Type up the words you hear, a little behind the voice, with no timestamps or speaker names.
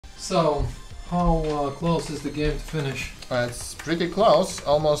So, how close is the game to finish? It's pretty close.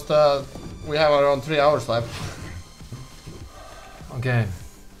 Almost. We have around 3 hours left. Okay.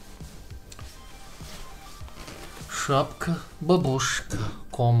 Шапка, бабушка,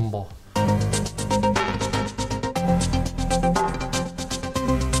 combo.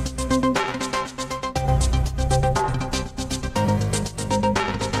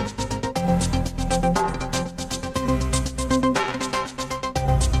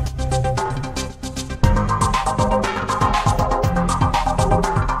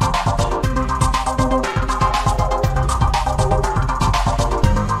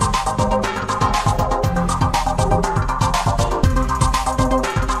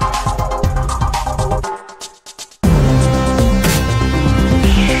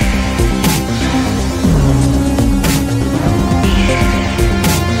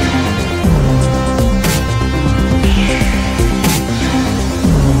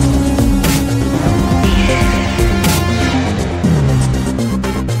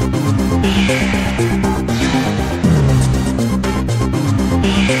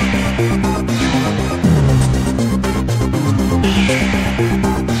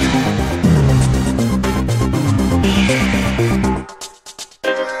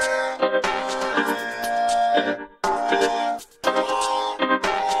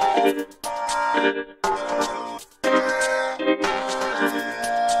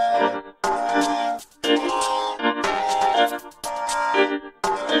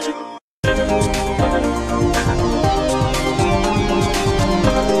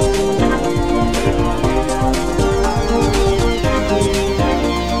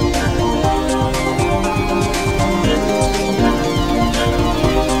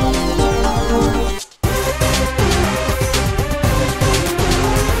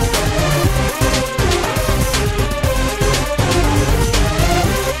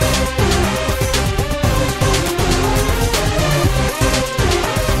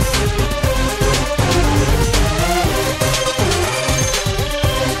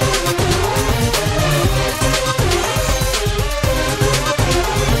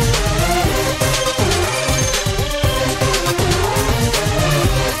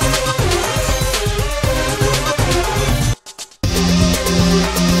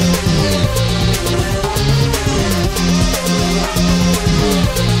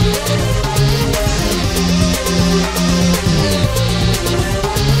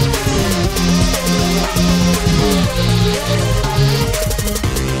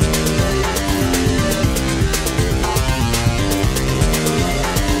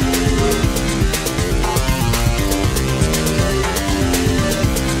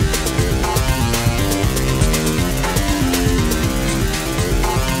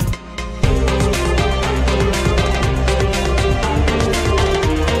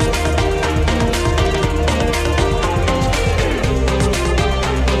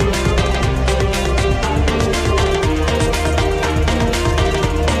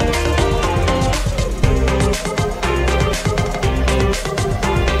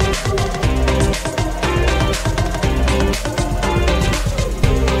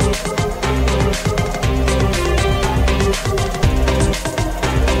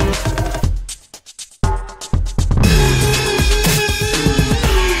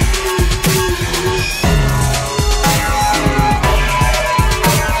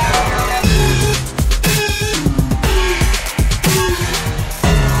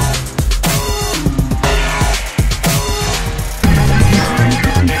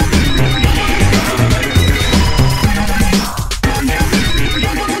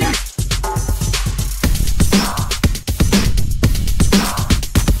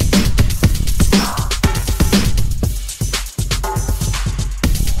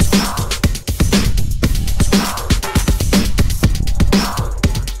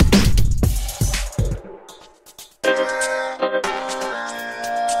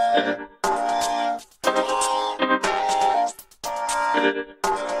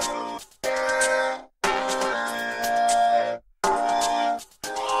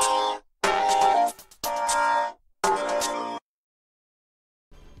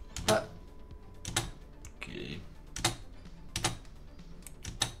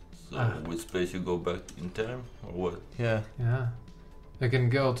 With space you go back in time, or what? Yeah. Yeah. You can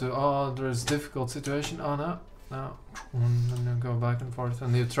go to, oh, there's difficult situation. Oh, no. No. And then you go back and forth.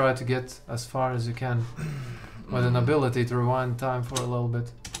 And you try to get as far as you can with an ability to rewind time for a little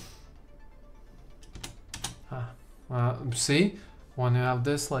bit. See? When you have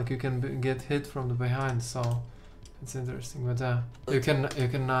this, like, you can get hit from the behind, so it's interesting. But you can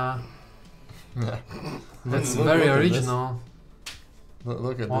Yeah. that's very original.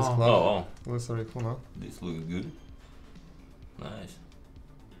 Look at this Wow. clock. Oh, Looks very cool, no? this looks good. Nice.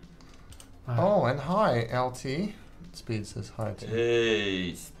 Oh, and hi, LT. Speed says hi too.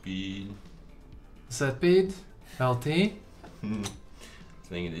 Hey, speed. Speed, LT. I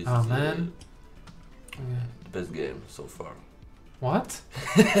think this Oh is man. the best game so far. What?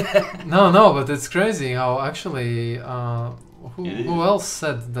 No, but it's crazy how actually who else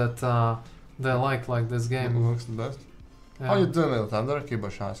said that they like this game? Who looks the best? Yeah. How you doing, Little Thunder?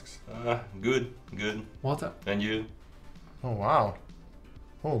 Kibosh asks. Good, good. What? And you? Oh wow.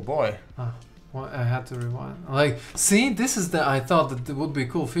 Oh boy. Well, I had to rewind. Like, see, this is the I thought that it would be a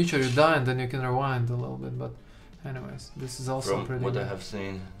cool feature. You die and then you can rewind a little bit. But, anyways, this is also From pretty what good. I have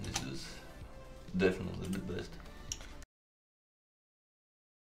seen, this is definitely the best.